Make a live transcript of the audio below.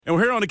And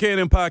we're here on the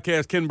K&M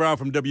Podcast. Ken Brown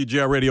from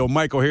WGR Radio.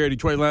 Michael here at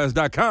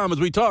DetroitLions.com as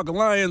we talk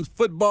Lions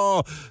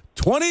football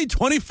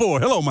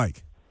 2024. Hello,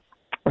 Mike.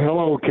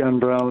 Hello, Ken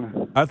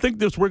Brown. I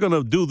think we're going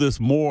to do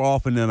this more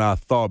often than I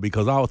thought,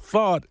 because I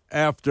thought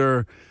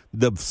after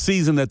the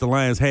season that the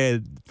Lions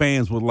had,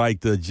 fans would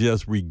like to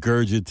just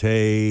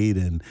regurgitate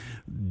and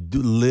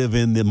live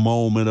in the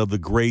moment of the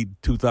great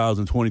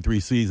 2023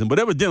 season. But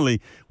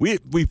evidently, we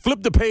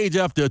flipped the page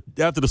after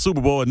the Super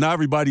Bowl, and now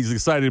everybody's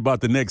excited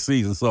about the next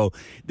season. So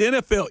the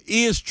NFL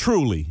is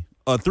truly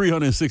a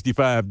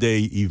 365-day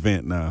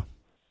event now.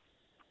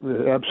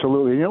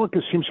 Absolutely. You know, it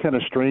seems kind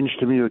of strange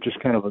to me, or just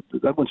kind of,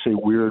 I wouldn't say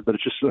weird, but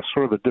it's just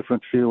sort of a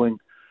different feeling.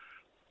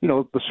 You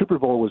know, the Super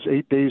Bowl was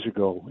 8 days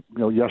ago,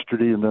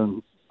 yesterday,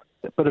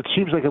 but it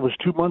seems like it was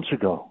 2 months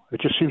ago.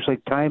 It just seems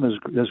like time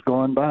has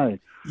gone by.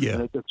 Yeah.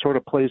 And it sort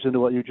of plays into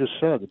what you just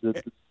said.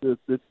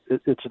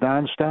 It's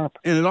nonstop.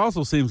 And it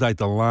also seems like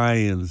the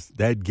Lions,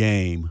 that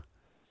game,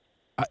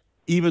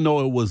 even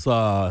though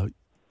the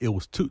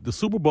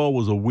Super Bowl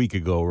was a week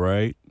ago,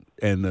 right?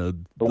 And the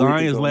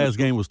Lions' last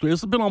game was 3.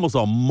 It's been almost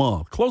a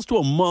month, close to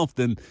a month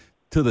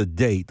to the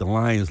date the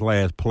Lions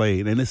last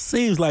played. And it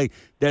seems like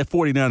that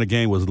 49er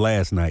game was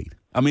last night.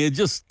 I mean, it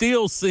just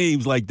still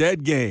seems like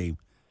that game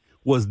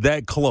was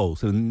that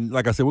close. And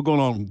like I said, we're going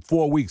on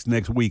 4 weeks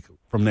next week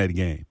from that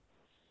game.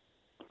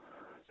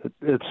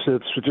 It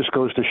just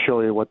goes to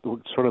show you what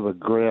sort of a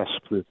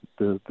grasp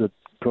that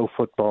pro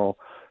football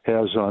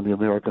has on the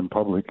American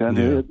public. And,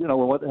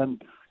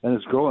 and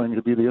it's growing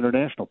to be the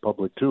international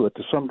public, too,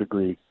 to some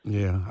degree.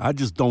 Yeah, I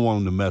just don't want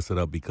them to mess it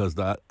up, because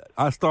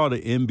I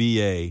started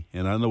NBA,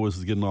 and I know this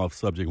is getting off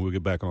subject, and we'll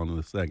get back on in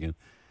a second.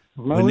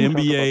 When the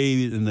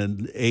NBA in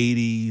the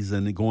 80s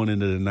and going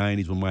into the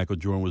 90s when Michael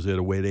Jordan was there,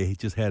 the way they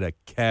just had a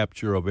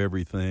capture of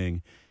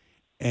everything,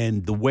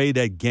 and the way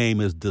that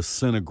game is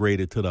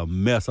disintegrated to the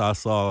mess I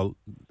saw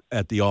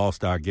at the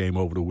All-Star game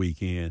over the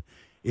weekend,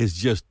 it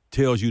just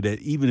tells you that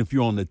even if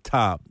you're on the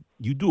top,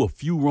 you do a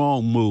few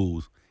wrong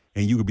moves,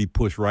 and you could be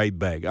pushed right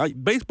back.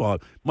 Baseball,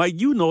 Mike,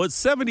 you know it,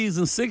 70s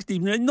and 60s,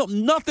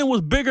 nothing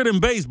was bigger than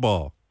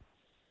baseball.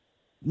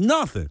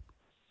 Nothing.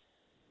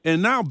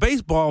 And now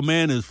baseball,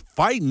 man, is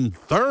fighting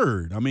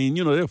third. I mean,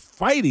 they're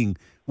fighting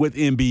with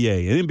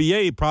NBA. And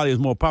NBA probably is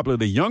more popular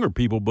than younger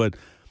people, but,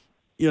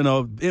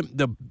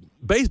 the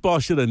baseball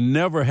should have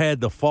never had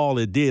the fall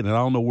it did, and I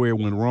don't know where it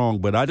went wrong,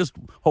 but I just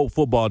hope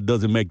football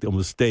doesn't make the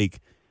mistake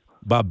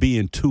by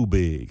being too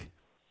big.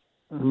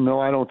 No,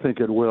 I don't think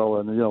it will.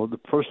 And,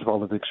 first of all,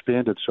 they've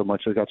expanded so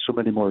much. They've got so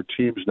many more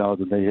teams now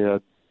than they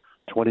had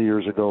 20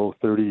 years ago,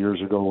 30 years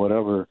ago,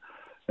 whatever.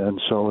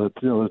 And so,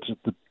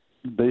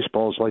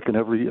 baseball is like in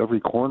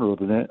every corner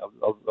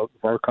of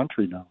our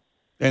country now.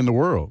 And the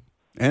world.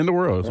 It's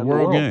a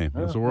world game.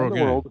 It's a world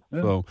game.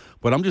 Yeah. So,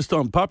 but I'm just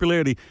talking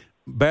popularity.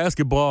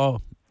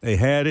 Basketball, they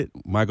had it.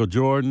 Michael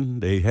Jordan,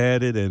 they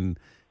had it. And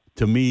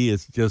to me,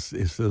 it's just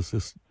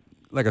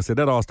like I said,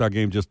 that All-Star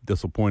game just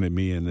disappointed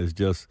me. And it's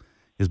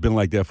been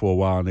like that for a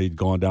while, and they've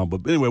gone down.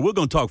 But anyway, we're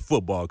going to talk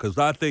football, because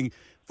I think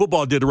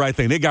football did the right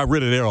thing. They got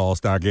rid of their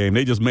All-Star game.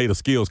 They just made a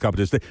skills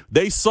competition.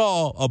 They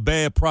saw a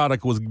bad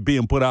product was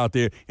being put out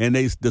there, and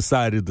they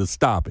decided to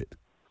stop it.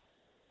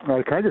 All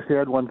right, can I just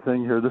add one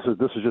thing here? This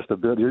is just a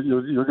bit. You're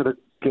going to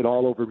get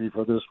all over me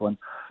for this one,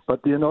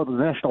 but the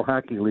National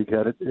Hockey League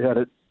had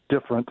it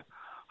different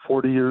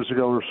 40 years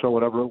ago or so,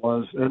 whatever it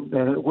was, and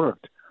it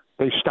worked.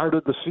 They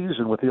started the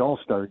season with the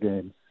All-Star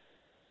game.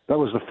 That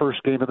was the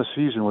first game of the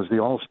season, was the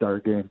All-Star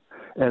game.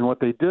 And what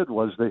they did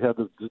was they had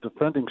the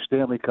defending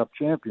Stanley Cup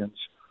champions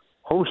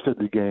hosted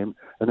the game,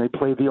 and they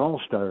played the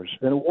All-Stars.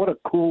 And what a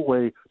cool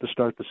way to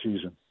start the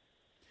season.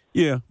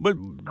 Yeah, but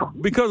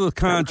because of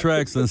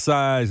contracts and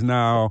size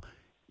now,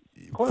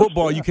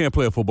 football, you can't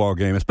play a football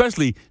game.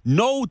 Especially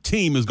no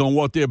team is going to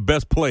want their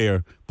best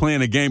player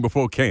playing a game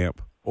before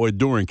camp or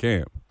during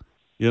camp.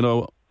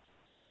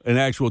 An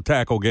actual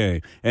tackle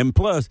game. And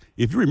plus,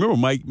 if you remember,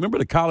 Mike,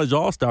 the college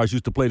All-Stars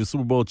used to play the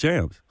Super Bowl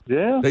champs.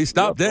 Yeah. They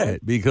stopped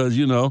that because,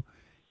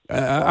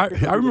 I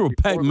remember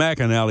Pat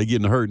McInally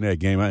getting hurt in that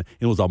game.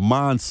 It was a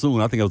monsoon.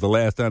 I think it was the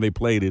last time they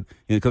played it,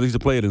 because they used to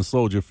play it in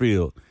Soldier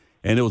Field.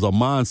 And it was a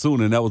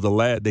monsoon, and that was the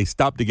last. They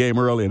stopped the game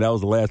early, and that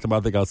was the last time I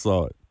think I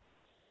saw it.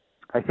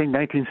 I think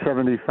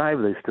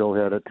 1975 they still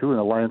had it, too, and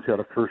the Lions had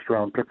a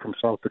first-round pick from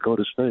South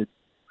Dakota State.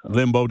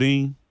 Lynn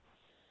Bodine?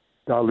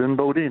 Lynn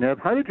Bodine.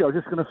 How did you? I was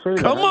just going to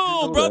say Come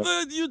on,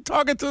 brother. You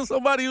talking to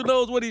somebody who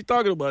knows what he's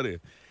talking about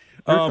here.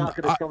 You're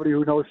talking to somebody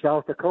who knows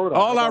South Dakota.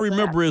 All I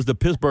remember is the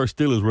Pittsburgh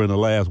Steelers were in the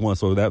last one,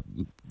 so that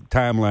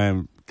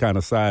timeline kind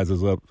of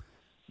sizes up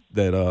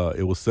that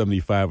it was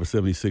 75 or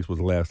 76 was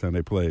the last time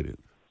they played it,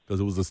 because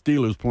it was the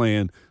Steelers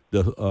playing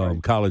the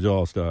college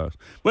All-Stars.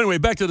 But anyway,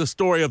 back to the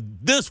story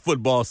of this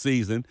football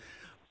season.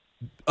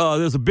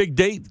 There's a big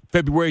date,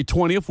 February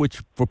 20th,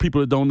 which for people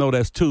that don't know,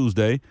 that's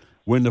Tuesday,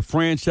 when the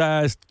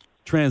franchise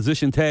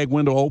transition tag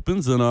window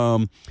opens, and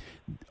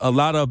a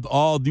lot of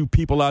all you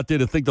people out there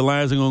that think the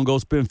Lions are going to go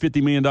spend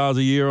 $50 million a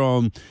year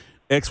on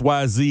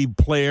XYZ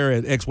player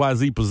at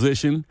XYZ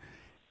position,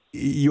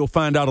 you'll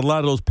find out a lot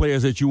of those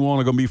players that you want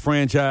are going to be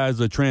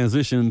franchised or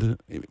transitioned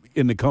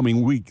in the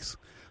coming weeks.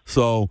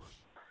 So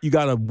you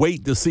got to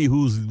wait to see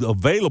who's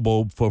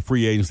available for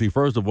free agency,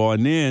 first of all,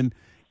 and then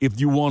if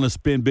you want to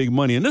spend big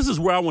money. And this is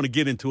where I want to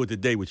get into it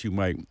today with you,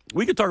 Mike.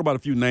 We could talk about a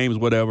few names,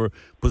 whatever,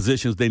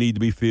 positions they need to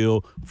be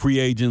filled, free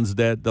agents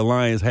that the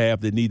Lions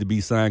have that need to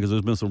be signed, because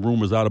there's been some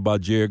rumors out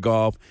about Jared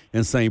Goff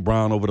and St.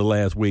 Brown over the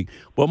last week.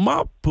 But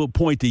my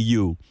point to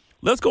you,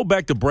 let's go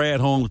back to Brad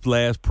Holmes'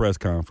 last press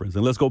conference,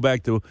 and let's go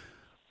back to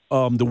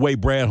the way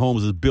Brad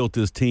Holmes has built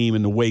this team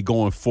and the way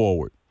going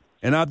forward.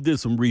 And I did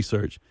some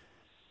research.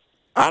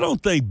 I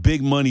don't think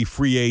big money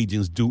free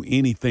agents do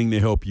anything to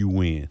help you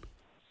win.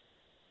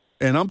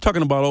 And I'm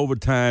talking about over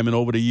time and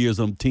over the years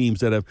on teams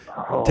that have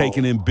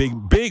taken in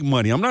big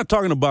money. I'm not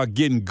talking about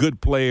getting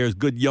good players,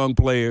 good young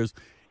players,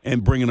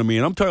 and bringing them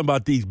in. I'm talking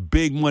about these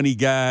big money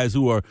guys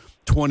who are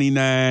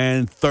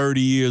 29,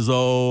 30 years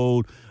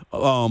old,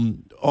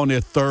 on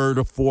their third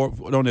or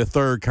fourth, on their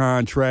third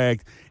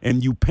contract,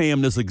 and you pay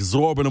them this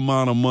exorbitant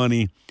amount of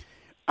money.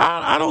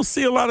 I don't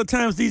see a lot of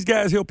times these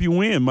guys help you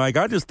win, Mike.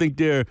 I just think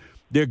they're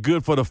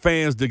good for the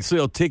fans to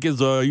sell tickets,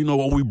 or,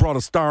 we brought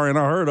a star in,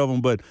 I heard of them,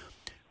 but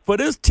for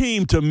this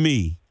team, to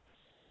me,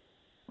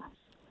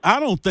 I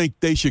don't think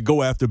they should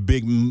go after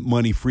big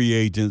money free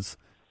agents,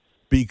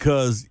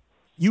 because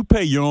you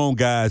pay your own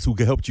guys who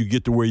can help you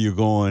get to where you're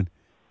going,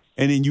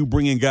 and then you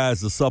bring in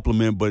guys to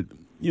supplement. But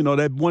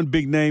that one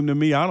big name, to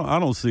me, I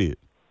don't see it.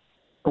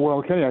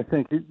 Well, Kenny, I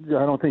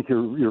don't think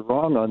you're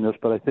wrong on this,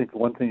 but I think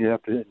one thing you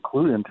have to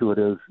include into it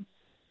is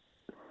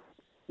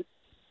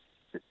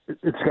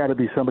it's got to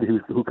be somebody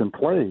who can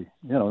play.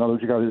 In other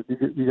words, you got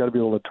to be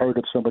able to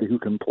target somebody who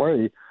can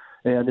play.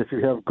 And if you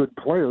have good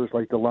players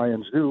like the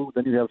Lions do,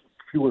 then you have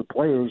fewer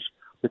players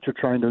that you're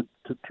trying to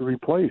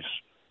replace.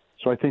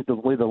 So I think the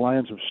way the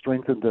Lions have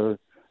strengthened their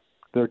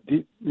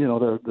team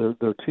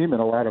in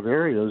a lot of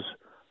areas,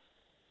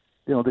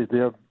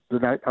 they're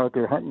not out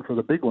there hunting for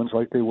the big ones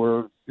like they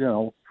were,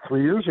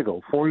 3 years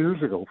ago, 4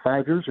 years ago,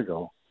 5 years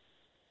ago.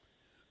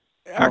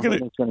 That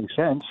makes any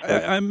sense.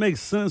 It makes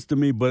sense to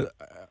me, but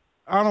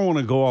I don't want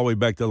to go all the way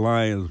back to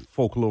Lions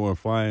folklore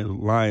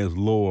and Lions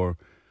lore.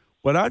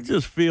 But I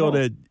just feel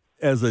that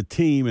as a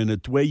team, and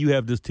the way you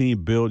have this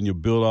team built, and you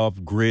build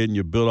off grit, and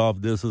you build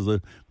off this is a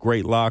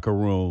great locker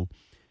room,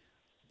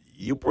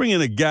 you bring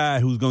in a guy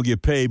who's going to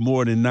get paid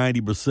more than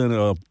 90%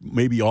 of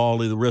maybe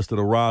all of the rest of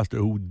the roster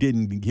who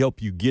didn't help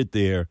you get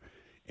there,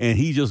 and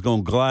he's just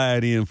going to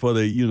glide in for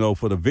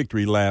the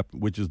victory lap,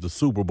 which is the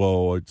Super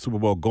Bowl or Super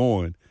Bowl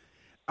going.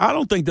 I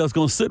don't think that's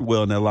going to sit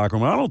well in that locker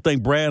room. I don't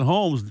think Brad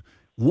Holmes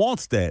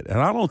wants that, and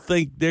I don't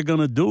think they're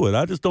going to do it.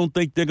 I just don't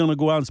think they're going to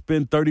go out and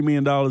spend $30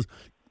 million.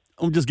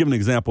 I'm just giving an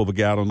example of a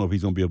guy. I don't know if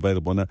he's going to be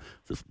available now.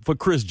 For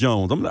Chris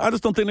Jones, I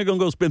just don't think they're going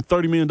to go spend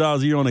 $30 million a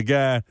year on a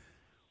guy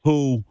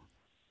who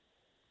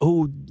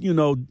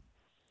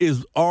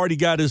is already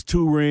got his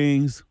 2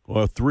 rings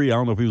or 3. I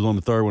don't know if he was on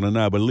the third one or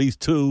not, but at least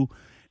 2.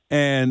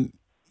 And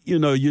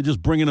you're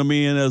just bringing him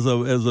in as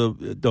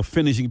the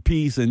finishing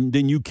piece, and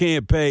then you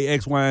can't pay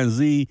X, Y, and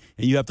Z,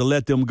 and you have to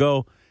let them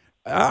go.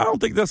 I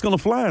don't think that's going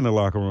to fly in the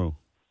locker room.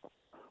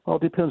 Well,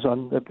 it depends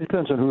on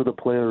who the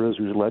player is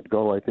who's let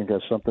go. I think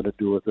has something to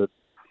do with it,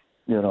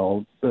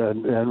 and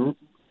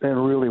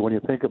really when you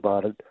think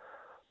about it,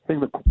 I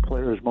think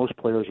most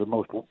players are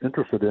most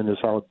interested in is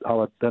how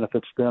it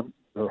benefits them,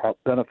 or how it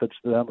benefits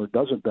them or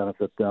doesn't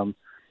benefit them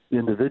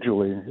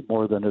individually,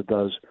 more than it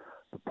does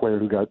the player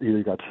who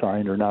either got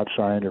signed or not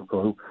signed, or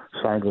who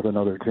signed with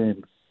another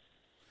team.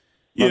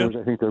 Yeah,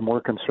 I think they're more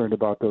concerned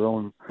about their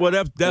own. Well,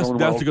 that's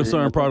the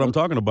concern part I'm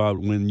talking about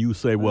when you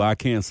say, well, I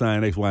can't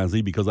sign X, Y, and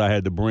Z because I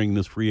had to bring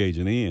this free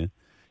agent in.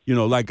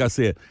 Like I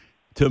said,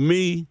 to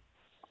me,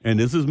 and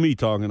this is me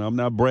talking, I'm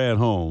not Brad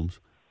Holmes.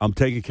 I'm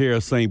taking care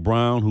of St.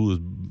 Brown, who has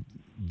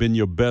been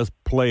your best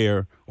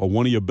player or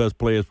one of your best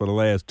players for the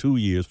last 2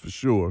 years for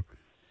sure,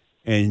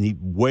 and he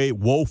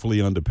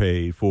woefully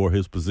underpaid for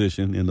his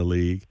position in the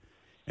league,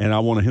 and I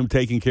wanted him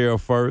taken care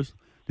of first.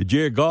 The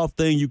Jared Goff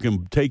thing, you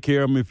can take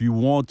care of him if you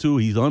want to.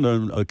 He's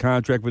under a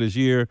contract for this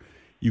year.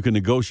 You can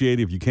negotiate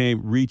it. If you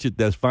can't reach it,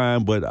 that's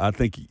fine. But I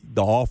think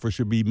the offer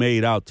should be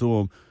made out to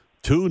him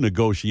to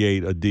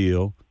negotiate a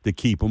deal to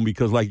keep him,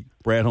 because, like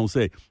Brad Holmes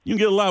said, you can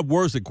get a lot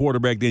worse at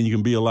quarterback than you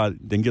can get a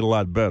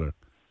lot better.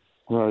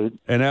 Right.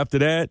 And after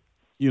that,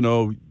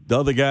 the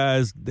other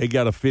guys, they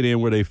got to fit in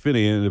where they fit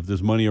in if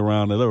there's money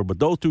around the level. But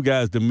those 2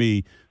 guys, to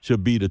me,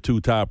 should be the 2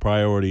 top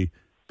priority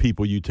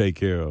people you take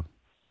care of.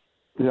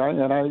 Yeah,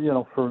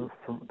 and for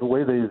the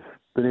way they've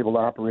been able to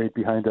operate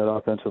behind that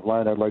offensive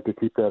line, I'd like to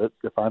keep that.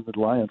 If I'm the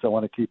Lions, I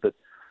want to keep it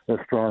as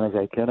strong as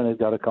I can. And they've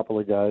got a couple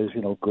of guys,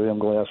 Graham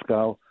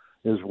Glasgow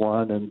is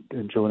one,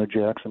 and Jonah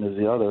Jackson is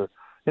the other.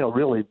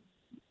 Really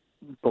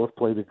both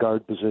play the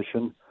guard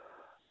position.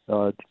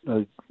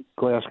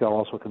 Glasgow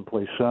also can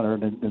play center,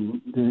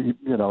 and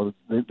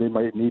they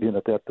might need him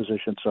at that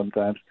position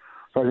sometimes.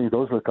 So I think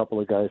those are a couple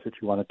of guys that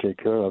you want to take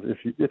care of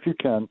if you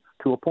can,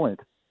 to a point.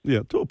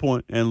 Yeah, to a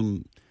point.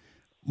 And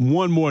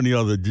one more than the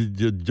other.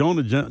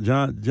 Jonah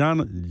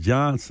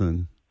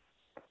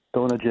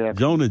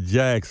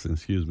Jackson,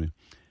 excuse me.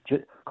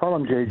 Call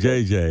him JJ.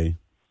 JJ.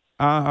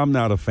 I'm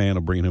not a fan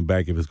of bringing him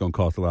back if it's going to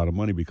cost a lot of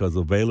money because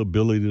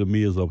availability to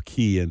me is a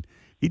key, and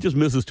he just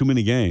misses too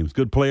many games.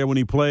 Good player when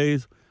he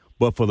plays,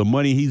 but for the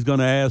money he's going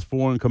to ask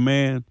for in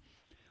command,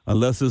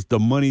 unless it's the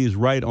money is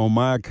right on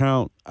my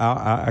account,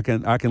 I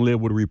can live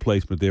with a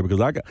replacement there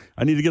because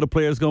I need to get a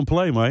player that's going to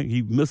play, Mike.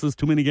 He misses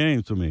too many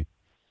games for me.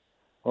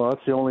 Well,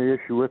 that's the only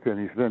issue with him.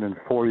 He's been in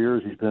 4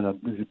 years. He's been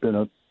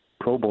a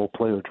Pro Bowl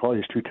player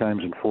twice, 2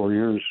 times in 4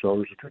 years, so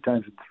there's 2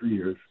 times in 3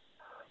 years.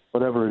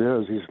 Whatever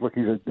it is, he's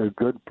looking at a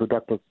good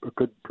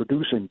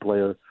producing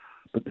player,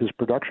 but his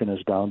production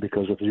is down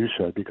because of, as you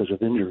said, because of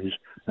injuries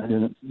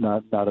and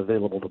not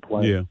available to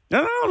play. Yeah,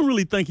 and I don't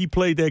really think he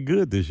played that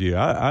good this year.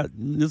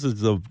 This is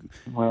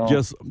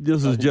just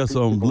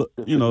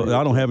you know,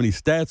 I don't have any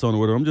stats on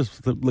it. I'm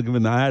just looking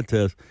in the eye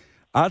test.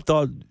 I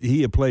thought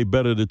he had played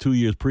better the 2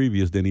 years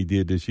previous than he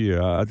did this year.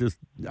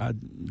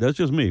 That's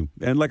just me.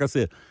 And like I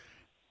said,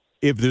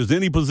 if there's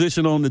any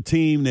position on the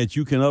team that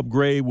you can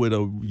upgrade with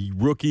a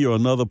rookie or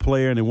another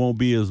player and it won't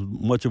be as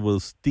much of a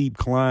steep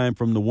climb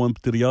from the one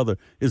to the other,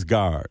 it's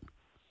guard.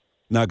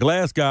 Now,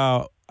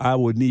 Glasgow, I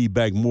would need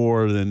back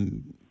more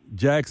than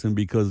Jackson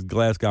because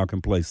Glasgow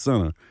can play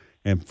center.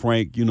 And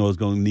Frank, you know, is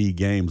going to need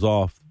games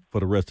off for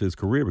the rest of his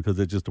career because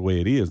that's just the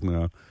way it is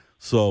now.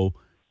 So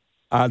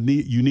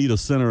you need a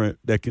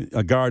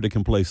guard that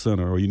can play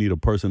center, or you need a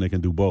person that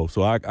can do both.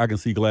 So I can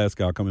see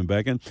Glasgow coming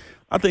back, and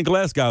I think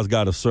Glasgow's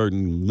got a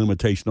certain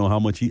limitation on how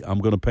much I'm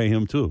going to pay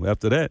him too.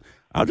 After that,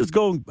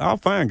 I'll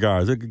find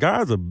guards.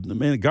 There's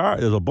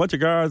a bunch of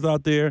guards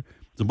out there.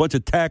 There's a bunch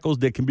of tackles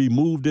that can be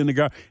moved in the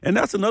guard, and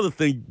that's another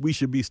thing we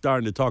should be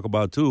starting to talk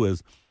about too.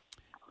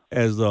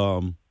 As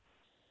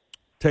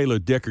Taylor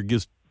Decker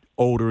gets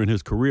older in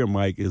his career,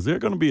 Mike, is there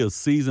going to be a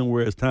season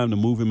where it's time to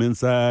move him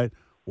inside?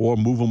 Or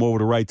move him over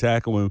to right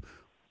tackle and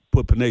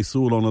put Penei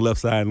Sewell on the left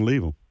side and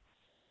leave him?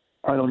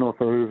 I don't know if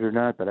there is or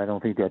not, but I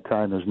don't think that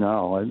time is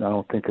now. I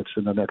don't think it's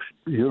in the next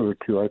year or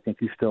two. I think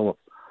he's still a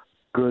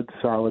good,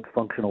 solid,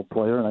 functional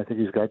player, and I think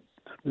he's got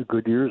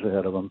good years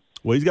ahead of him.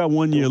 Well, he's got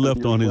 1 year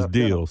left on his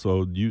deal,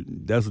 so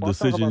that's a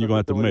decision you're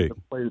going to have to make.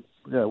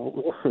 Yeah,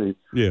 we'll see.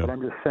 Yeah. But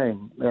I'm just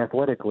saying,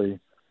 athletically,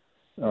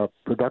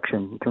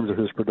 production, in terms of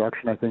his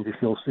production, I think he's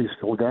still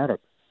got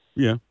it.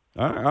 Yeah.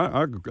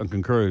 I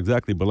concur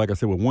exactly, but like I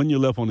said, with 1 year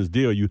left on his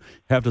deal, you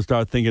have to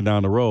start thinking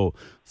down the road.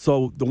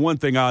 So the one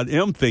thing I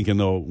am thinking,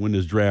 though, when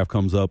this draft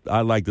comes up,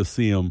 I'd like to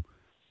see him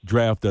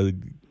draft a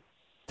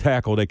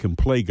tackle that can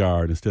play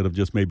guard instead of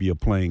just maybe a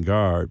playing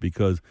guard,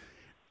 because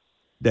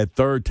that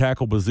third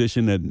tackle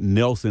position that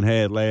Nelson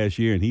had last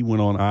year, and he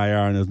went on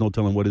IR, and there's no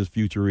telling what his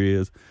future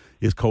is.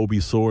 Is Kobe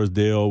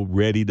Sorsdale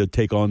ready to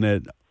take on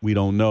that? We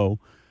don't know.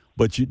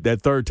 But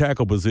that third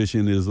tackle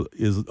position is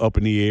up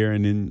in the air,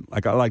 and then I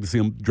like to see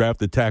him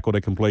draft a tackle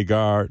that can play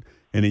guard,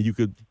 and then you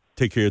could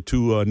take care of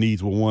 2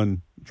 needs with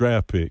 1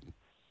 draft pick.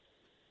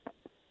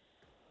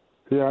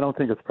 Yeah, I don't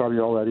think it's probably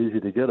all that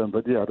easy to get them,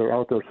 but yeah, they're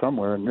out there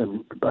somewhere,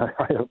 and I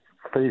have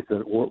faith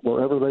that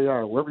wherever they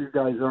are, wherever you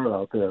guys are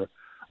out there,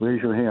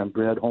 raise your hand.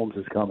 Brad Holmes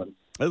is coming.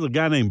 There's a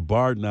guy named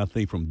Barton, I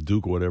think, from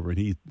Duke or whatever,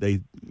 and they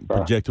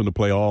project him to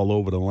play all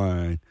over the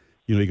line.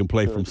 You know, he can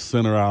play from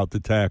center out to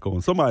tackle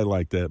and somebody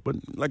like that. But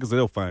like I said,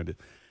 they'll find it.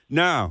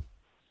 Now,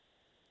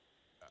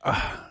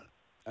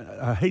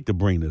 I hate to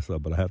bring this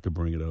up, but I have to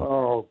bring it up.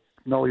 Oh,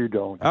 no, you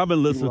don't. I've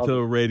been listening to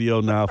the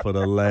radio now for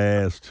the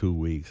last 2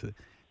 weeks.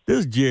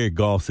 This Jared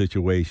Goff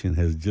situation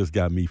has just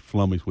got me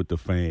flummoxed with the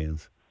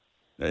fans.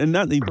 And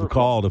not even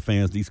call the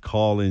fans, these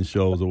call-in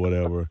shows or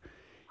whatever.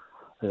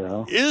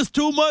 Yeah. It's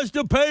too much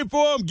to pay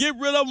for him. Get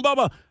rid of him, blah,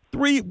 blah.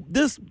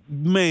 This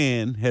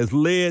man has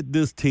led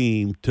this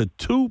team to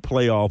 2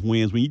 playoff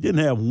wins when you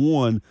didn't have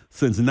 1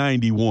 since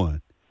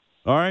 91.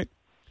 All right?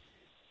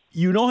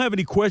 You don't have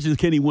any questions,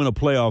 can he win a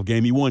playoff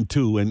game? He won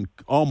 2 and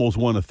almost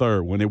won a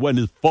third one. It wasn't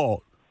his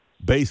fault.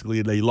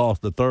 Basically, they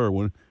lost the third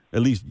one.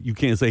 At least you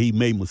can't say he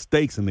made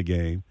mistakes in the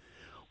game.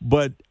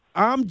 But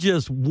I'm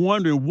just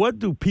wondering, what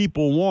do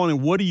people want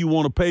and what do you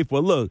want to pay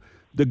for? Look,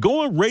 the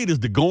going rate is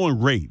the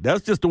going rate.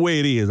 That's just the way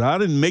it is. I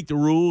didn't make the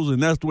rules,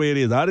 and that's the way it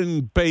is. I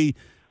didn't pay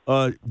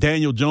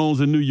Daniel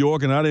Jones in New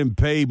York, and I didn't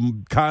pay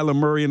Kyler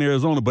Murray in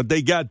Arizona, but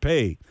they got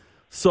paid.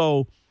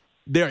 So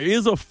there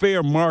is a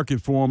fair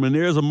market for them, and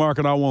there's a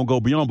market I won't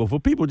go beyond. But for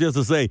people just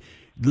to say,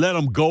 let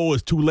them go,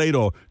 it's too late,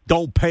 or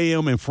don't pay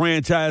them and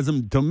franchise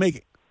them to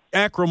make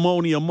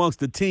acrimony amongst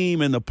the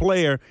team and the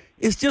player,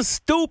 it's just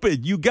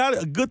stupid. You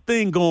got a good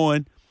thing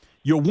going.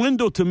 Your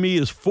window to me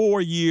is 4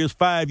 years,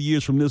 5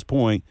 years from this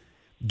point.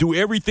 Do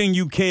everything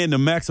you can to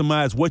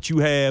maximize what you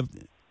have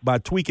by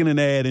tweaking and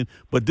adding,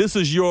 but this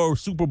is your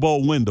Super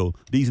Bowl window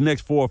these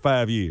next 4 or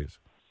 5 years.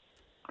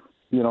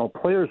 You know,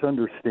 players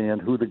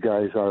understand who the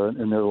guys are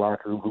in their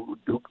locker room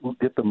who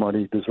get the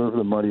money, deserve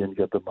the money, and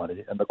get the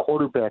money. And the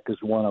quarterback is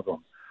one of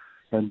them.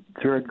 And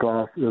Jared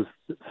Goff is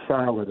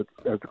solid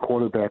as the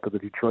quarterback of the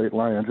Detroit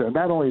Lions. And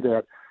not only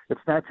that,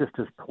 it's not just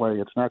his play,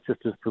 it's not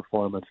just his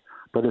performance,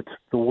 but it's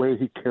the way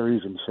he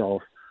carries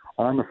himself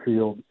on the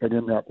field and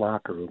in that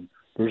locker room.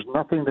 There's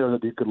nothing there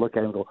that you could look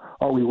at and go,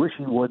 oh, we wish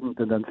he wouldn't,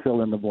 and then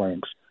fill in the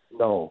blanks.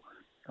 No.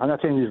 I'm not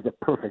saying he's the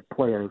perfect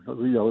player.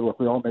 Look,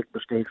 we all make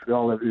mistakes. We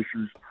all have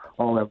issues.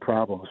 All have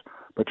problems.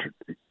 But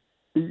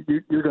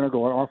you're going to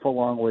go an awful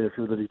long way if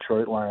you're the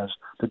Detroit Lions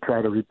to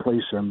try to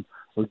replace him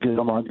or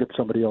get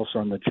somebody else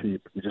on the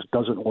cheap. It just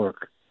doesn't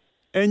work.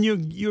 And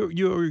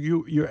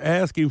you're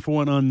asking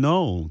for an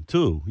unknown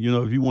too.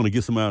 If you want to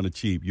get somebody on the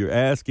cheap, you're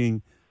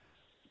asking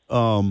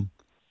for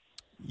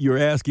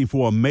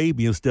a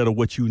maybe instead of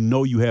what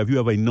you have. You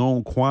have a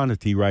known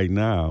quantity right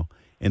now,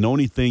 and the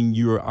only thing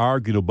you're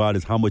arguing about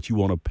is how much you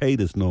want to pay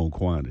this known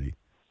quantity.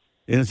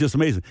 And it's just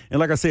amazing. And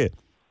like I said,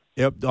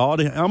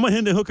 I'm a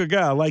Hendon Hooker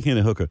guy. I like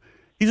Hendon Hooker.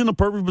 He's in the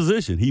perfect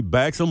position. He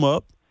backs him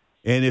up,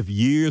 and if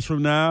years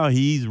from now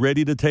he's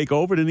ready to take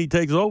over, then he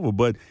takes over.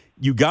 But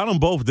you got them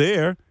both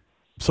there.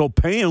 So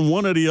paying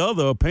one or the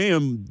other,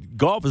 paying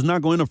Goff is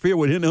not going to interfere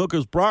with Hendon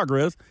Hooker's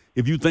progress.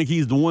 If you think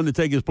he's the one to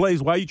take his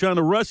place, why are you trying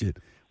to rush it?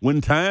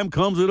 When time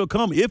comes, it'll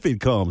come, if it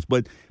comes.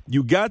 But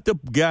you got the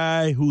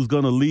guy who's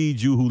going to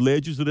lead you, who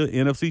led you to the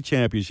NFC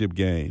Championship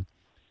game,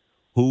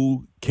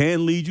 who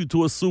can lead you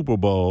to a Super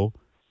Bowl.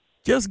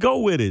 Just go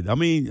with it. I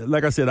mean,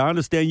 like I said, I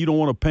understand you don't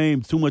want to pay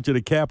him too much of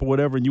the cap or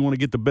whatever, and you want to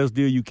get the best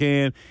deal you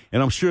can.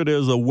 And I'm sure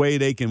there's a way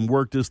they can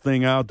work this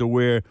thing out to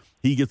where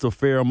he gets a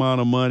fair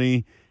amount of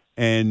money,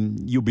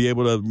 and you'll be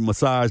able to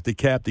massage the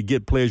cap to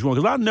get players you want.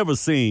 Because I've never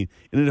seen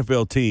an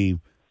NFL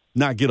team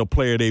not get a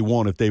player they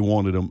want if they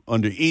wanted them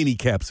under any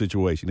cap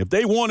situation. If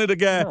they wanted a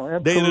guy,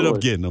 they ended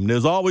up getting them.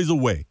 There's always a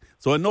way.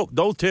 So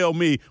don't tell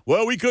me,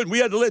 well, we couldn't. We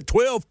had to let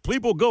 12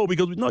 people go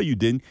because no, you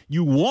didn't.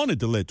 You wanted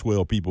to let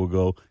 12 people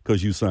go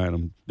because you signed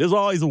them. There's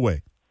always a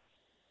way.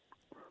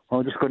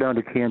 Well, just go down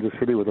to Kansas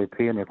City where they're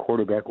paying their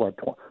quarterback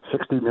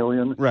 $60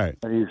 million, right?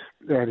 And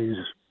he's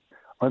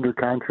under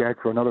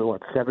contract for another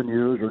 7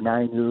 years or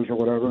 9 years or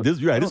whatever.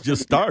 It's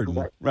just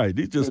starting, right?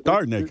 He's just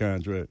starting that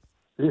contract.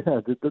 Yeah,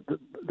 I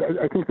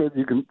think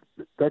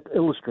that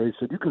illustrates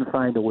that you can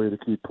find a way to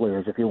keep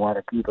players if you want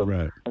to keep them,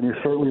 right? And you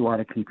certainly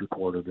want to keep your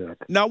quarterback.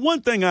 Now,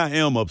 one thing I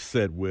am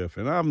upset with,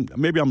 and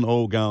maybe I'm the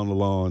old guy on the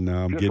lawn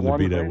now. I'm getting to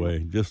be that way.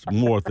 Just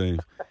more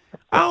things.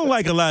 I don't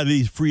like a lot of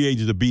these free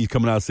agents to be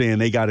coming out saying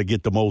they got to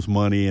get the most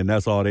money and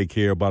that's all they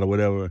care about or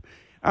whatever.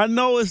 I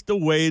know it's the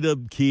way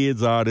the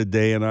kids are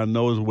today, and I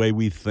know it's the way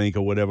we think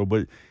or whatever,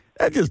 but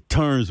that just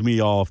turns me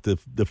off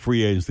the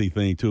free agency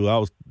thing too. I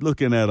was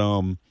looking at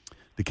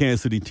the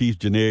Kansas City Chiefs,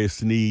 Janaris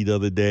Sneed, the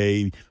other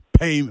day.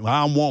 I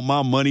want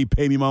my money.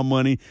 Pay me my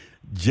money.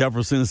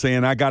 Jefferson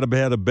saying, I got to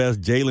have the best.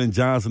 Jalen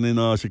Johnson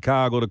in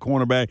Chicago, the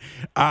cornerback.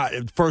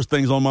 First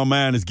things on my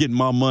mind is getting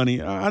my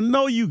money. I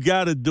know you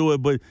got to do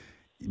it, but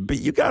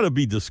you got to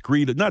be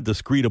discreet. Not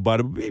discreet about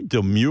it, but be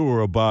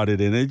demure about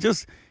it. And it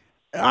just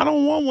 – I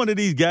don't want one of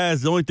these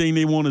guys. The only thing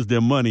they want is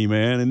their money,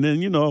 man. And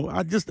then,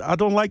 I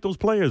don't like those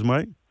players,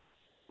 Mike.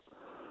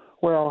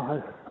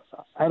 Well,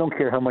 I don't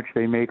care how much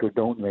they make or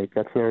don't make.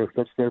 That's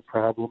their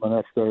problem, and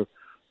that's their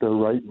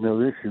right and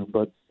their issue.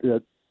 But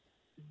you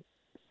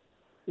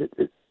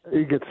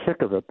get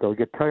sick of it, though.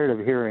 Get tired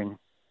of hearing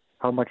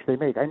how much they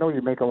make. I know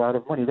you make a lot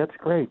of money. That's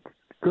great.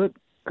 Good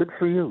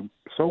for you.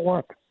 So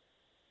what?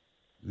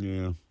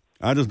 Yeah,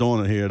 I just don't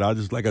want to hear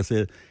it. Like I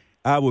said,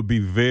 I would be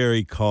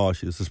very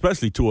cautious,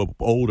 especially to an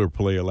older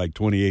player like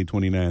 28,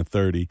 29,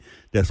 30,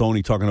 that's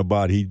only talking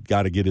about he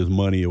got to get his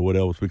money or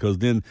whatever, because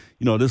then,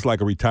 this is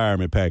like a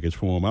retirement package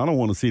for him. I don't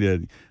want to see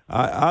that.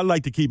 I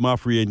like to keep my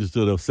free agents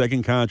to the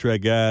second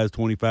contract guys,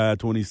 25,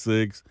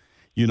 26,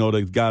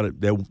 they've got it,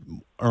 that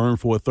earn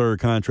for a third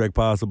contract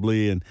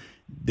possibly, and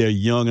they're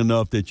young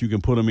enough that you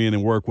can put them in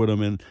and work with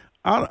them. And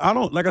I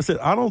don't, like I said,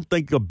 I don't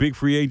think a big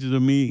free agent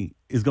to me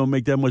is going to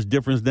make that much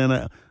difference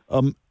than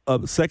a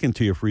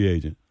second-tier free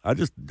agent. I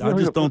just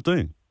don't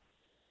think.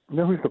 You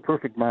know who's the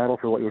perfect model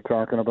for what you're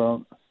talking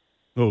about?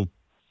 Who?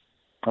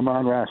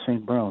 Amon-Ra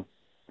St. Brown.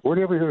 Where do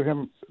you ever hear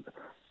him,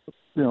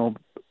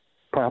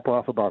 pop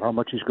off about how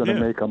much he's going to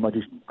make, how much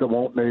he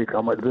won't make,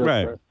 how much this?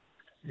 Right.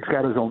 He's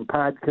got his own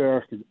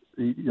podcast.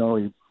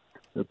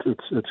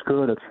 It's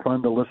good. It's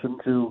fun to listen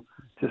to.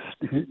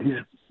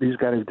 He's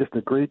got just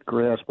a great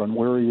grasp on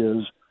where he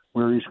is,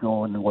 where he's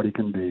going, and what he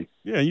can be.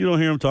 Yeah, you don't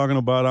hear him talking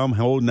about I'm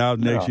holding out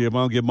next year if I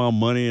don't get my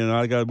money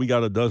and we got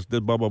to dust this,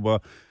 blah, blah, blah.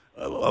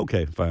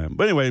 Okay, fine.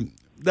 But anyway,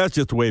 that's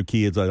just the way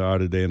kids are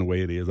today and the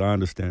way it is. I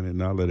understand it,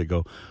 and I'll let it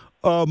go.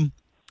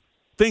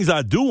 Things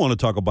I do want to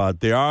talk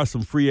about, there are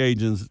some free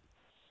agents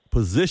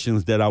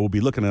positions that I will be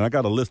looking at. I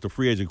got a list of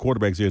free agent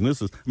quarterbacks here, and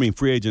this is,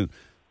 free agent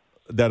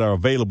that are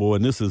available,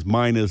 and this is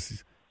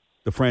minus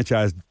the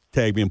franchise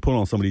tag being put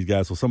on some of these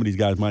guys, so some of these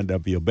guys might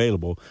not be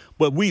available.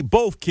 But we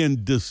both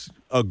can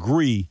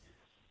disagree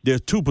there's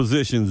two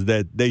positions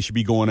that they should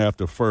be going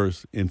after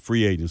first in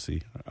free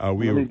agency. Are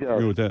we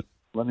agree with that?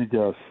 Let me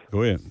guess.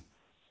 Go ahead.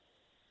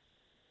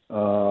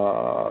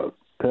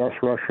 Pass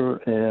rusher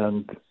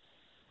and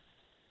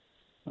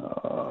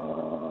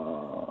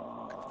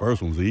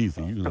first one's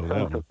easy. You know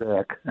that one.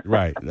 Back.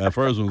 Right. That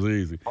first one's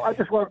easy. I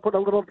just want to put a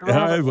little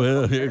drama.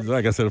 Well,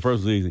 like I said, the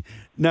first one's easy.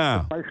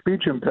 Now, my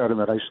speech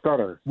impediment, I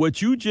stutter.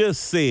 What you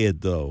just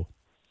said, though,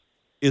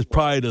 is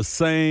probably the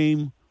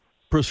same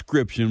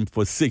prescription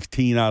for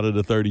 16 out of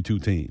the 32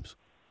 teams.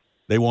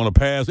 They want a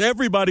pass.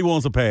 Everybody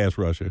wants a pass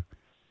rusher.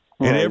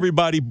 And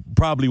everybody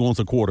probably wants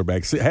a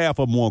quarterback. Half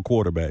of them want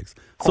quarterbacks.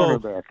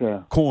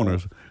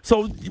 Corners.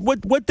 So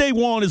what they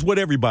want is what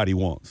everybody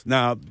wants.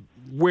 Now,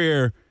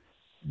 where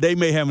they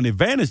may have an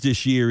advantage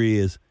this year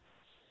is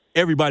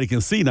everybody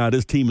can see now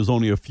this team is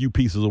only a few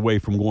pieces away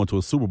from going to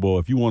a Super Bowl.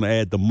 If you want to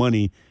add the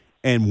money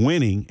and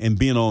winning and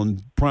being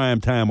on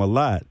prime time a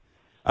lot,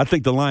 I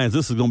think the Lions,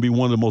 this is going to be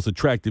one of the most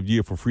attractive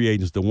years for free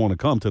agents that want to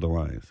come to the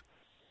Lions.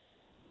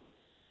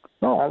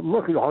 No,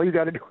 look, all you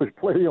got to do is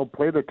play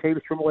the tapes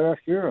from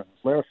last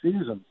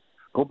season.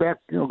 Go back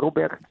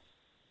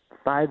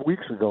 5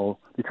 weeks ago.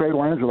 The Detroit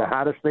Lions were the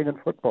hottest thing in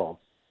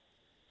football.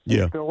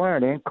 They still are.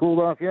 They ain't cooled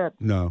off yet.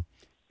 No.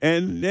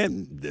 And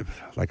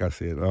like I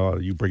said,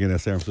 you bringing that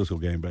San Francisco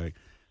game back.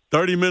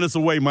 30 minutes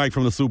away, Mike,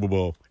 from the Super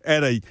Bowl.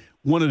 At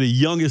one of the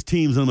youngest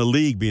teams in the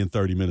league being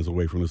 30 minutes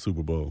away from the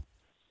Super Bowl.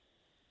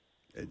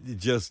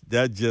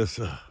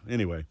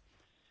 Anyway.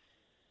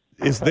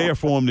 It's there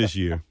for them this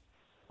year.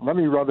 Let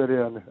me rub it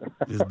in.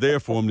 It's there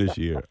for him this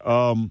year.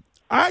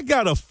 I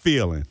got a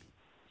feeling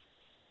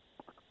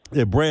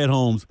that Brad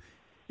Holmes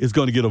is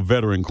going to get a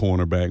veteran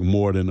cornerback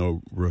more than a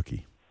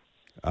rookie.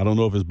 I don't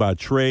know if it's by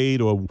trade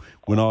or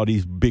when all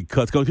these big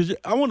cuts go. Because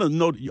I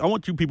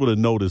want you people to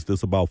notice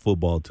this about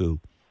football too.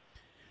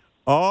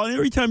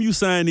 Every time you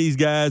sign these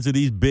guys to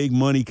these big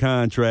money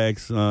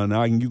contracts,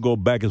 now you go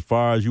back as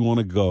far as you want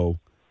to go.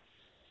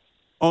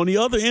 On the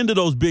other end of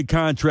those big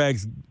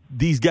contracts,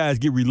 these guys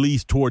get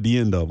released toward the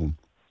end of them.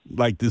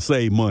 Like to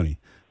save money.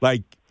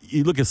 Like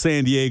you look at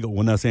San Diego,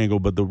 well not San Diego,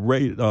 but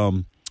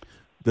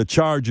the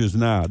Chargers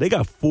now. They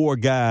got 4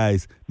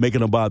 guys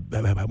making about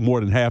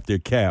more than half their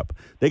cap.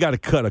 They got to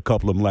cut a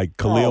couple of them, like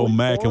Khalil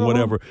Mack and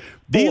whatever.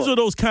 These are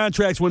those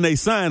contracts when they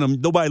sign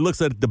them, nobody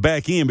looks at the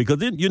back end because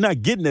you're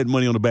not getting that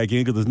money on the back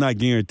end because it's not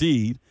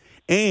guaranteed.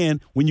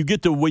 And when you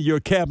get to where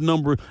your cap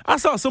number, I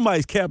saw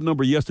somebody's cap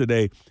number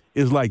yesterday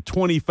is like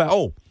 25.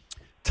 Oh,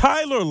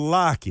 Tyler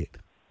Lockett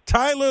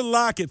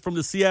from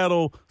the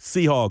Seattle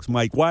Seahawks,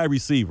 Mike, wide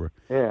receiver.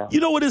 Yeah. You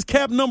know what his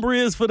cap number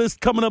is for this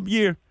coming up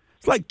year?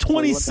 It's like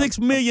 $26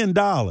 million.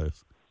 $26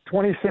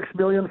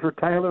 million for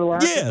Tyler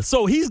Lockett? Yeah,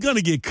 so he's going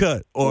to get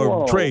cut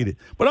or traded.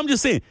 But I'm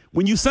just saying,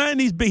 when you sign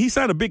he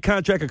signed a big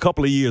contract a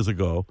couple of years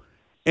ago,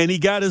 and he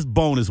got his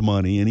bonus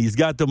money, and he's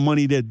got the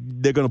money that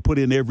they're going to put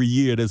in every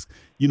year that's,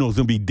 it's going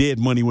to be dead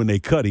money when they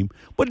cut him.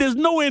 But there's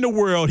no way in the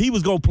world he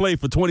was going to play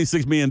for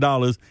 $26 million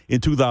in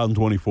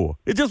 2024.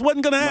 It just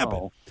wasn't going to happen.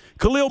 No.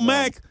 Khalil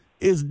Mack,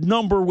 his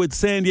number with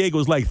San Diego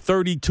is like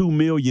 $32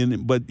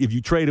 million, but if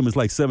you trade him, it's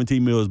like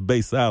 $17 million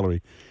base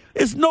salary.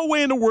 There's no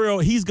way in the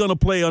world he's going to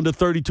play under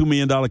 $32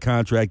 million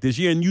contract this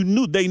year, and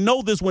they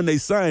know this when they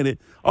sign it.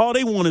 All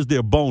they want is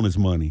their bonus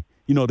money,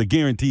 the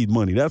guaranteed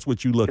money. That's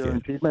what you look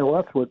at. Well,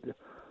 that's what.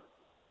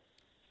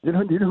 You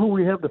know who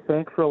we have to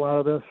thank for a lot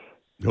of this?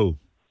 Who?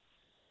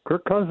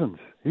 Kirk Cousins.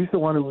 He's the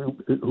one who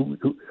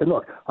and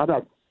look, I'm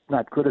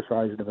not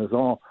criticizing him at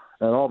all,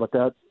 but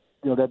that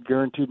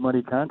guaranteed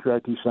money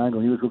contract he signed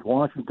when he was with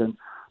Washington,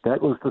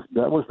 that was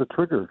the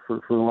trigger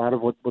for a lot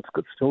of what's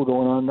still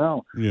going on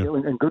now. Yeah.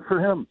 And good for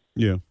him.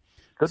 Yeah.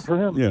 Good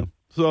for him. Yeah.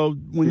 So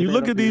when you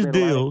look at these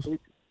deals,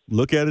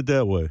 look at it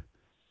that way.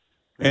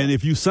 And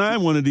if you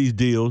sign one of these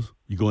deals,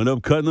 you're going to end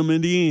up cutting them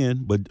in the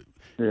end, but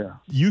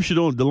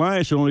the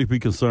Lions should only be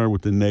concerned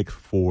with the next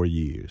 4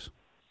 years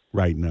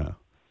right now.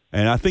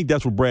 And I think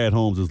that's what Brad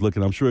Holmes is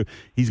looking. I'm sure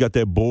he's got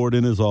that board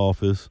in his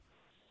office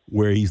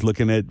where he's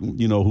looking at,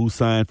 who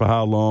signed for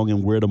how long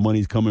and where the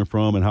money's coming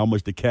from and how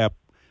much the cap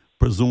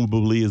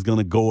presumably is going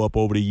to go up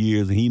over the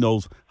years, and he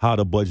knows how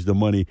to budget the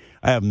money.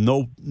 I have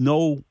no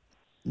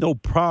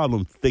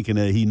problem thinking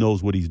that he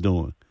knows what he's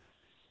doing.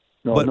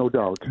 No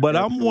doubt. But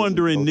I'm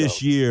wondering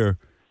this year,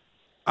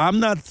 I'm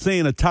not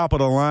saying a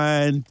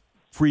top-of-the-line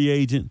free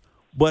agent,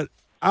 but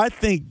I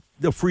think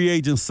the free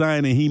agent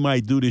signing he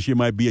might do this year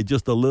might be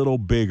just a little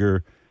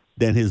bigger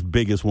than his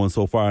biggest one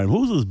so far. And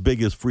who's his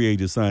biggest free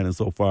agent signing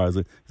so far? Is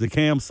it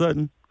Cam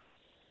Sutton?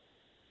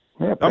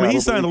 Yeah, I mean, he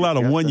signed a lot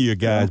of one-year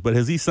guys, but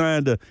has he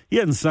signed he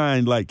hasn't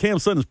signed, like, Cam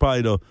Sutton's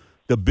probably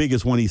the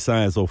biggest one he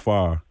signed so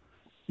far,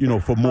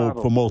 for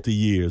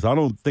multi-years. I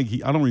don't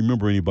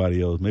remember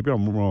anybody else. Maybe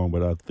I'm wrong,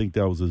 but I think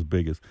that was his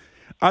biggest.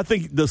 I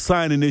think the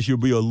signing this year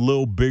will be a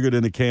little bigger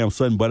than the Cam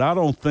Sutton, but I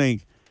don't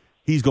think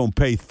he's going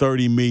to pay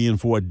 $30 million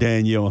for a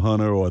Danielle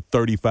Hunter or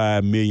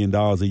 $35 million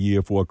a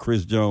year for a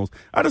Chris Jones.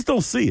 I just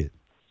don't see it.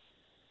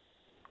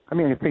 I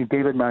mean, I think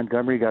David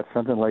Montgomery got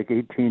something like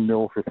 $18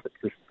 million for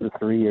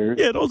 3 years.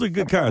 Yeah, those are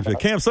good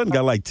contracts. Cam Sutton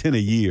got like 10 a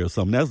year or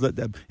something.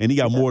 And he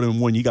got more than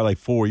one. He got like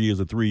 4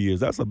 years or 3 years.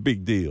 That's a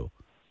big deal.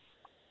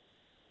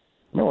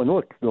 No, and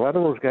look, a lot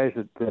of those guys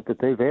that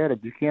they've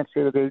added, you can't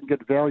say that they didn't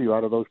get value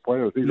out of those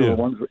players. These are the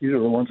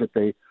ones that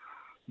they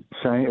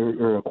signed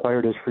or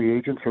acquired as free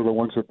agents, or the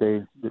ones that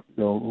they've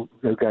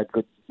got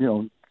good,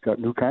 got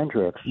new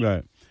contracts.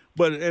 Right.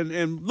 But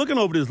and looking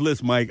over this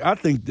list, Mike, I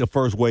think the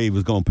first wave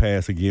is going to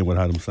pass again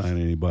without him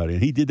signing anybody.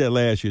 And he did that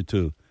last year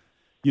too.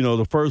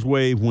 The first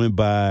wave went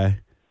by,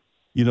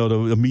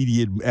 the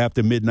immediate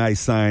after midnight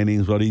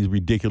signings or these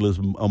ridiculous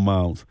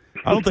amounts.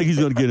 I don't think he's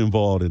going to get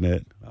involved in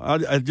that.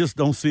 I just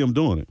don't see him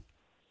doing it.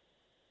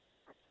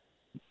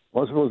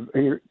 Was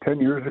 10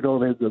 years ago?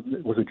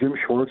 Was it Jim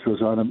Schwartz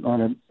was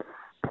on a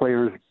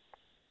player's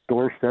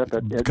doorstep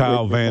at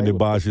Kyle Vander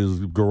Bosch's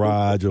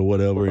garage or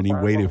whatever, and he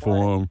waited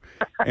for him.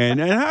 And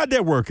how'd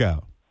that work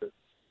out?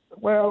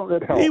 Well,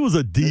 it helped. He was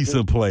a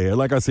decent player.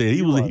 Like I said,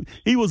 he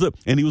was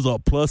a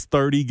plus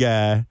 30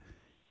 guy.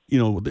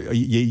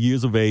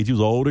 Years of age. He was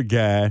an older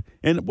guy.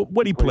 And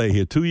what did he play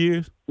here? 2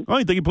 years? I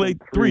don't think he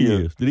played 3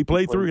 years. Did he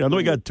play 3? I know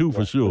he got 2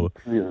 for sure.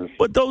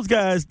 But those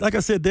guys, like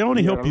I said, they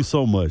only help you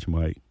so much,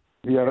 Mike.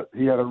 He had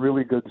a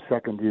really good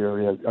second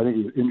year. I think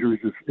he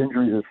was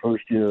injuries his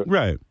first year.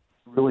 Right.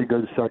 Really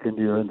good second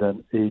year, and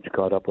then age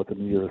caught up with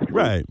him year 3.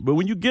 Right. But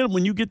when you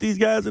get these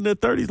guys in their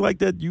 30s like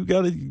that,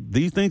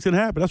 these things can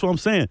happen. That's what I'm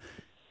saying.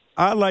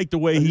 I like the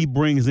way he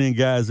brings in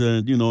guys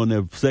in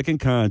their second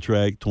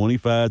contract,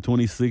 25,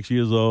 26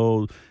 years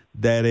old,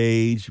 that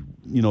age,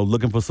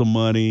 looking for some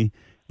money,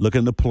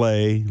 looking to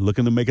play,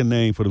 looking to make a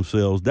name for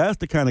themselves. That's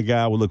the kind of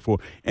guy I would look for.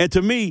 And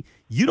to me,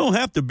 you don't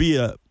have to be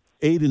a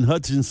Aiden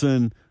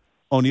Hutchinson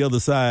on the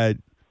other side.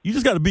 You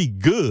just got to be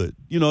good.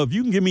 If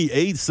you can give me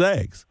 8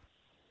 sacks,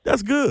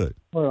 that's good.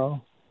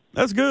 Well,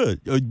 that's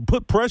good.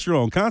 Put pressure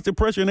on, constant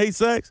pressure and 8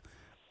 sacks.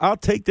 I'll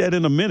take that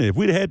in a minute. If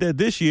we'd had that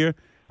this year,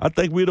 I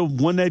think we'd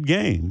have won that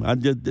game.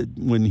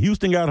 When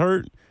Houston got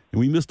hurt and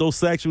we missed those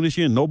sacks from this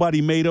year,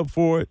 nobody made up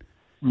for it.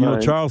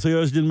 Charles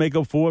Harris didn't make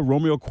up for it.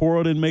 Romeo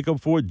Coro didn't make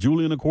up for it.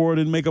 Julian Okoro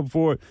didn't make up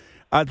for it.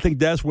 I think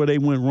that's where they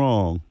went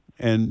wrong.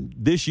 And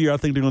this year, I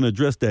think they're going to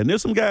address that. And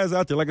there's some guys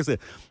out there, like I said,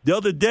 the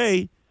other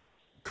day,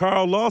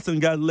 Carl Lawson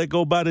got let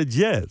go by the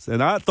Jets.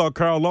 And I thought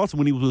Carl Lawson,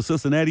 when he was with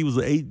Cincinnati, he was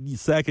an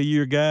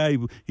 8-sack-a-year guy.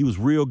 He was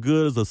real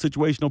good as a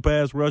situational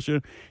pass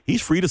rusher.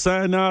 He's free to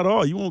sign now at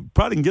all. You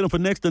probably can get him for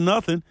next to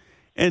nothing.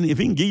 And if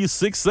he can give you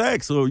 6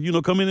 sacks or,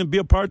 come in and be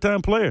a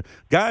part-time player,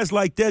 guys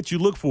like that you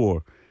look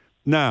for.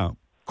 Now,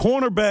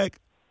 cornerback,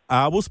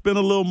 I will spend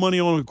a little money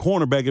on a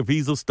cornerback if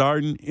he's a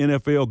starting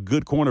NFL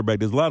good cornerback.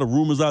 There's a lot of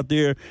rumors out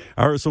there.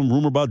 I heard some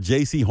rumor about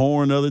J.C.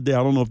 Horn the other day.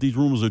 I don't know if these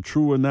rumors are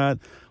true or not,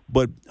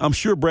 but I'm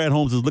sure Brad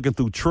Holmes is looking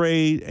through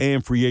trade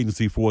and free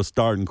agency for a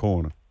starting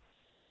corner.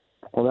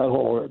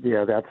 Well, they've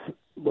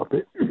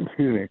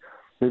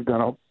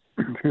done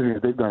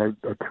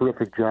a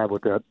terrific job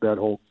with that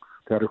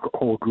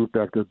whole group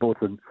back there, both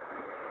in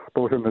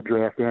the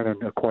draft and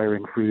in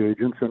acquiring free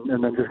agents,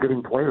 and then just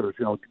getting players,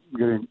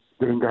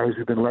 getting guys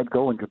who've been let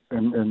go and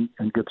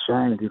get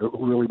signed,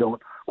 who really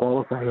don't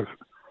qualify as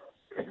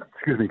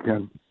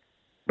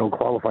don't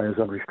qualify as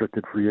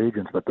unrestricted free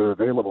agents, but they're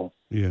available.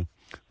 Yeah.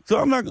 So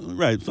I'm not going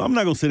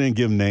to sit there and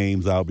give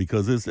names out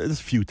because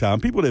it's futile.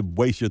 People that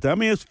waste your time. I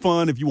mean, it's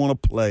fun if you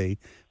want to play.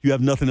 If you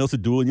have nothing else to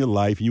do in your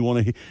life, and you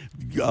want to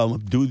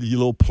do your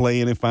little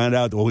playing and find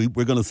out, we're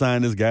going to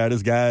sign this guy,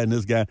 and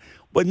this guy.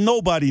 But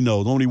nobody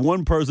knows. Only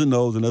one person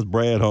knows, and that's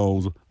Brad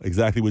Holmes,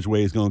 exactly which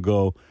way it's going to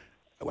go.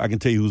 I can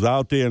tell you who's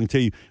out there. I can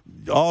tell you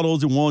all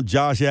those that want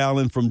Josh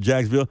Allen from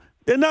Jacksonville,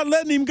 they're not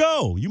letting him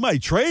go. You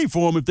might trade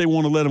for him if they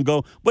want to let him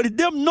go, but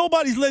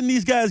nobody's letting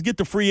these guys get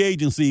to free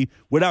agency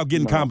without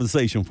getting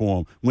compensation for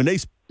them. When they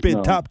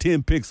spent top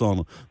 10 picks on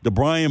them, the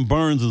Brian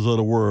Burnses of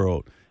the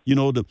world,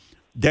 the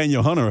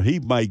Daniel Hunter, he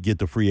might get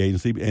to free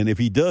agency, and if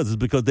he does, it's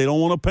because they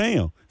don't want to pay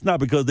him. It's not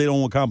because they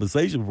don't want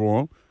compensation for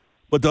him.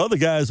 But the other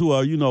guys who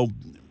are,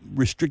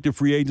 restricted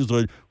free agents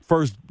or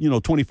first,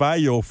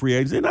 25-year-old free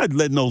agents, they're not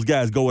letting those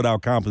guys go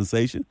without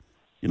compensation.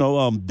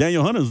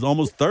 Daniel Hunter is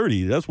almost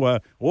 30. That's why,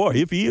 or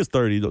if he is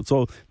 30,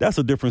 so that's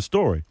a different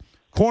story.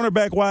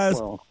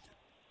 Cornerback-wise,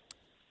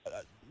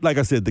 like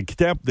I said, the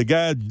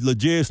guy,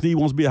 L'Jarius Sneed,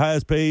 wants to be the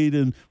highest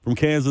paid from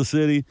Kansas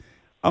City.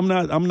 I'm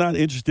not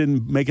interested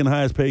in making the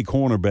highest paid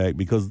cornerback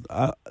because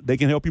they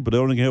can help you, but they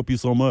only can help you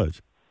so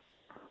much.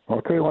 Well,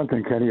 I'll tell you one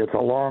thing, Kenny. It's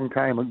a long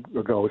time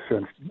ago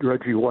since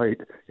Reggie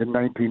White in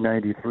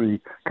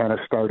 1993 kind of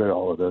started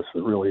all of this.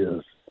 It really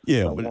is.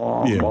 Yeah,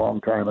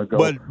 long time ago.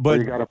 But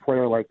you got a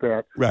player like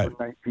that for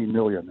 $19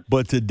 million.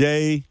 But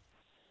today,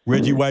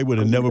 Reggie White would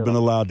have never been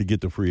allowed to get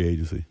to free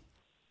agency.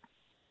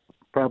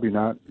 Probably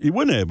not. He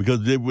wouldn't have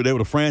because they would have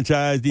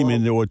franchised him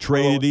and they would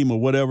traded him or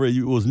whatever.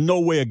 It was no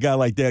way a guy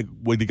like that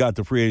would have got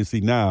to free agency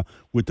now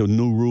with the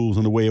new rules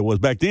and the way it was.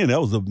 Back then, that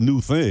was a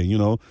new thing,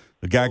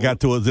 The guy got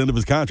to the end of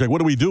his contract. What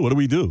do we do?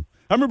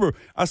 I remember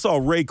I saw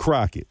Ray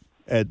Crockett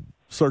at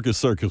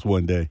Circus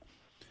one day.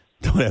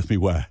 Don't ask me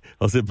why.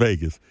 I was in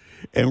Vegas.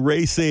 And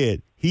Ray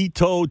said he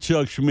told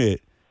Chuck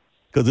Schmidt,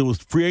 because it was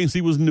free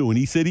agency was new, and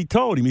he said,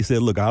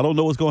 look, I don't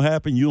know what's going to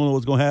happen. You don't know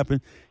what's going to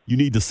happen. You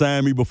need to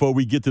sign me before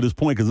we get to this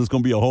point because it's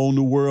going to be a whole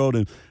new world.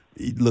 And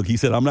look, he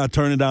said, I'm not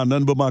turning down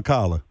nothing but my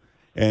collar.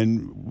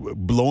 And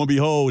lo and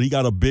behold, he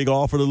got a big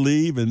offer to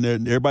leave, and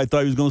everybody thought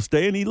he was going to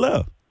stay, and he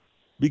left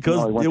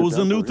because it was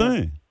a new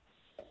thing.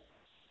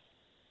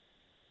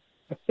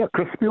 Yeah,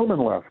 Chris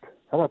Spielman left.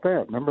 How about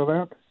that? Remember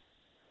that?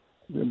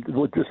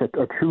 just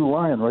a true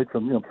Lion, right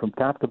from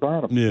top to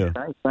bottom. Yeah,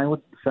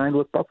 signed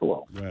with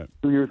Buffalo. Right.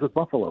 2 years with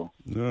Buffalo.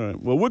 All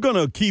right. Well, we're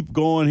gonna keep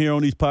going here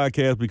on these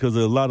podcasts because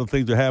a lot of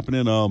things are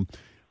happening.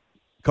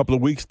 A couple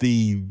of weeks,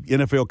 the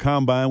NFL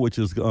Combine, which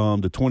is the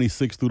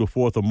 26th through the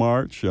 4th of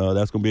March.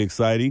 That's going to be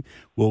exciting.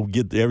 We'll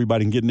get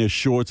everybody can get in their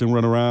shorts and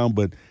run around.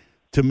 But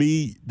to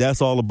me, that's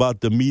all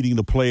about the meeting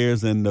the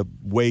players and the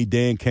way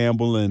Dan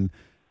Campbell and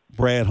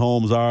Brad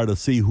Holmes are to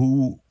see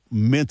who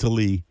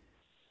mentally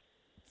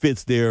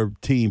fits their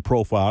team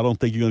profile. I don't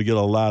think you're going to get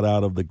a lot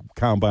out of the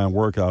Combine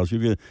workouts. You're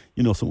going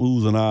to, some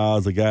oohs and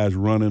ahs, the guys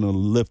running or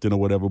lifting or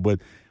whatever. But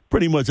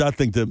pretty much I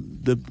think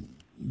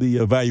the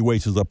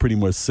evaluations are pretty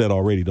much set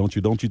already, don't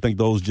you? Don't you think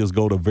those just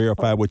go to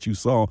verify what you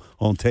saw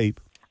on tape?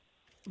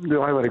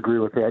 No, I would agree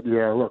with that.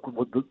 Yeah, look,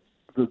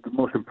 the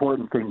most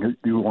important thing that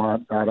you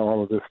want out of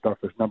all of this stuff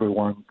is, number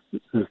one,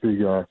 is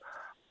the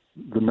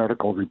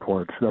medical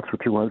reports. That's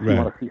what you want. Right.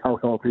 You want to see how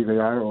healthy they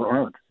are or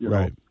aren't,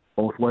 right.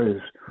 Both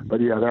ways. But,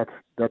 yeah,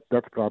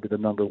 that's probably the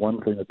number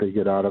one thing that they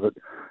get out of it.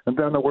 And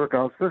then the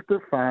workouts,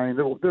 they're fine.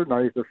 They're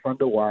nice. They're fun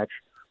to watch.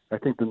 I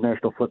think the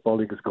National Football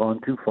League has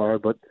gone too far,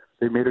 but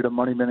they made it a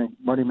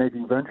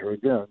money-making venture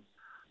again,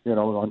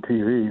 on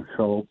TV.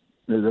 So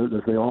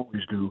as they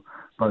always do.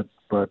 But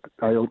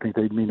I don't think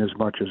they mean as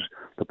much as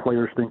the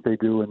players think they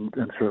do, and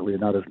certainly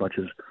not as much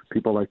as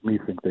people like me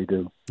think they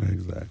do.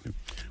 Exactly.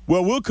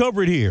 Well, we'll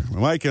cover it here,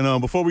 Mike. And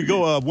before we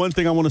go, one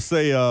thing I want to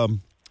say,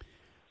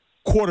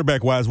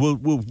 quarterback-wise,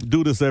 we'll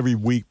do this every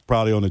week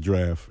probably on the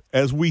draft.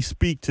 As we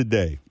speak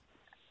today,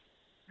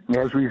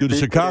 do the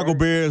Chicago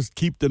Bears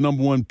keep the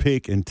number one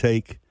pick and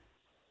take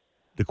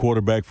the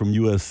quarterback from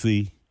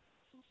USC?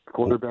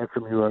 Quarterback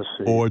from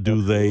USC. Or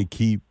do they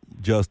keep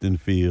Justin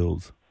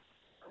Fields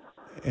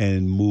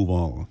and move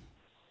on?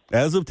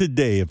 As of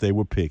today, if they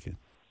were picking.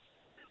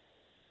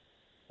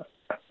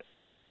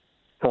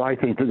 So I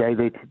think today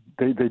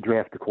they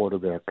draft the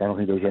quarterback. I don't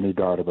think there's any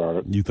doubt about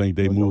it. You think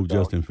they move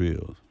Justin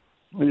Fields?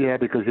 Yeah,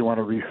 because you want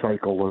to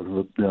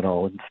recycle, and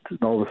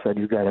all of a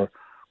sudden you got a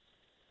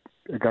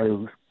guy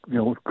who's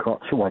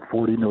costs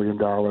 $40 million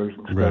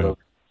instead of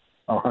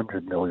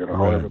 $100 million, or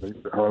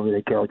however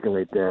they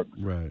calculate that.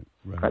 Right.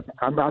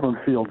 I'm not a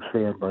Fields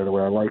fan, by the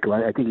way. I like him.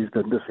 I think he's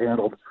been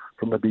mishandled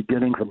from the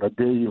beginning, from the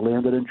day he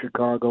landed in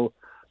Chicago.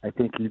 I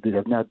think they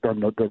have not done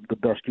the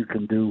best you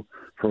can do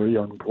for a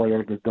young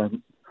player. They've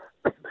done,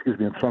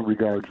 in some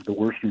regards, the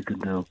worst you can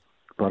do.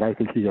 But I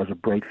think he has a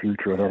bright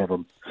future ahead of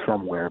him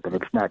somewhere, but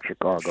it's not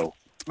Chicago.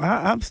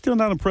 I'm still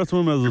not impressed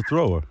with him as a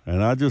thrower,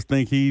 and I just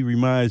think he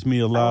reminds me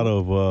a lot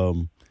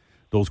of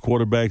those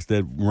quarterbacks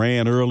that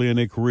ran early in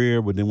their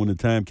career, but then when the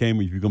time came,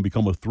 if you're going to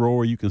become a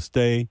thrower, you can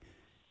stay,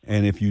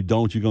 and if you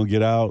don't, you're going to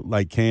get out,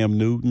 like Cam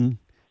Newton.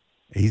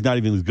 He's not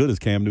even as good as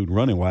Cam Newton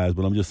running-wise,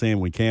 but I'm just saying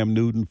when Cam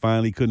Newton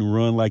finally couldn't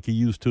run like he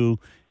used to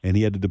and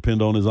he had to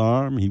depend on his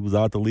arm, he was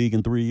out the league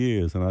in 3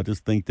 years. And I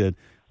just think that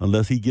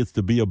unless he gets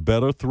to be a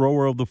better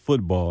thrower of the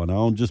football, and I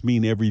don't just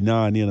mean every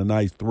now and then a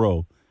nice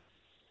throw,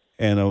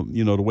 and,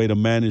 the way to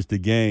manage the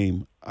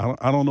game,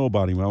 I don't know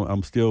about him.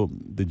 I'm still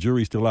 – the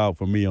jury's still out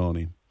for me on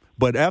him.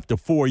 But after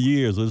 4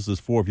 years, this is his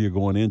fourth year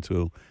going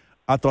into,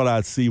 I thought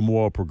I'd see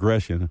more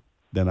progression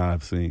than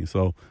I've seen.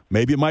 So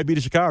maybe it might be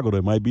the Chicago.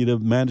 It might be the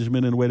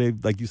management and the way they,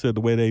 like you said,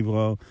 the way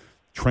they've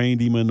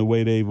trained him and the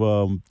way they've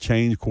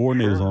changed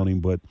coordinators on him.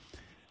 But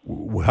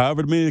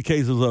however many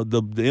cases,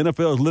 the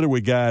NFL is littered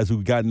with guys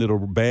who've gotten into a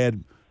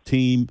bad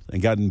team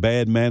and gotten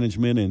bad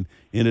management and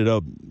ended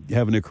up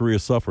having their career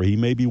suffer. He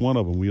may be one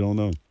of them. We don't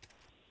know.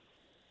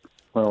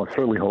 Well, I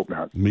certainly hope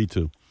not. Me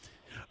too.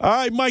 All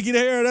right, Mikey the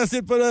Hair, that's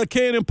it for the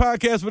K&M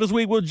Podcast for this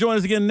week. We'll join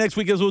us again next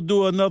week as we'll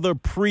do another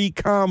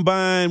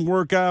pre-combine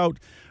workout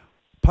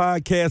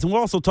podcast. And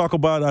we'll also talk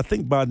about, I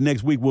think by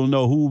next week, we'll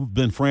know who's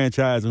been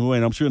franchised and who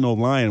ain't. I'm sure no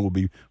Lion will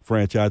be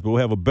franchised, but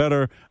we'll have a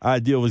better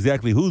idea of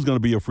exactly who's going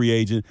to be a free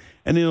agent.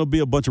 And then there'll be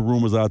a bunch of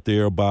rumors out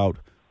there about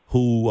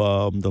who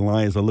the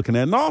Lions are looking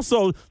at. And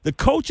also, the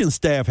coaching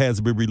staff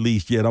hasn't been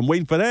released yet. I'm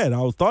waiting for that.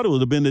 I thought it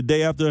would have been the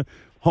day after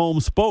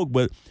Holmes spoke,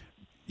 but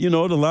a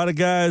lot of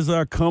guys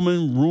are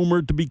coming,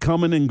 rumored to be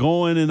coming and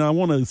going, and I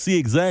want to see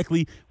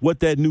exactly what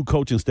that new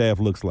coaching staff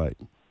looks like.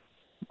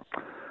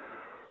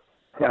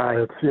 So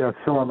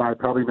am I.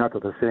 Probably not to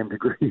the same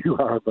degree you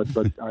are, but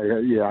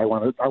I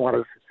want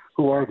to.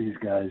 Who are these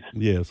guys?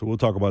 Yeah, so we'll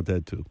talk about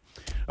that too.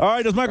 All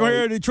right, that's Michael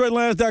Harris,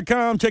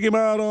 DetroitLions.com. Check him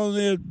out on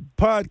the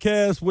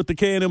podcast with the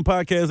K&M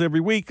Podcast every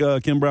week.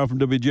 Ken Brown from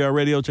WGR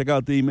Radio. Check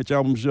out the Mitch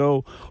Albom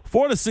Show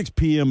 4 to 6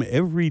 p.m.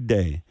 every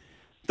day.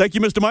 Thank you,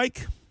 Mr.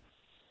 Mike.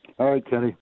 All right, Kenny.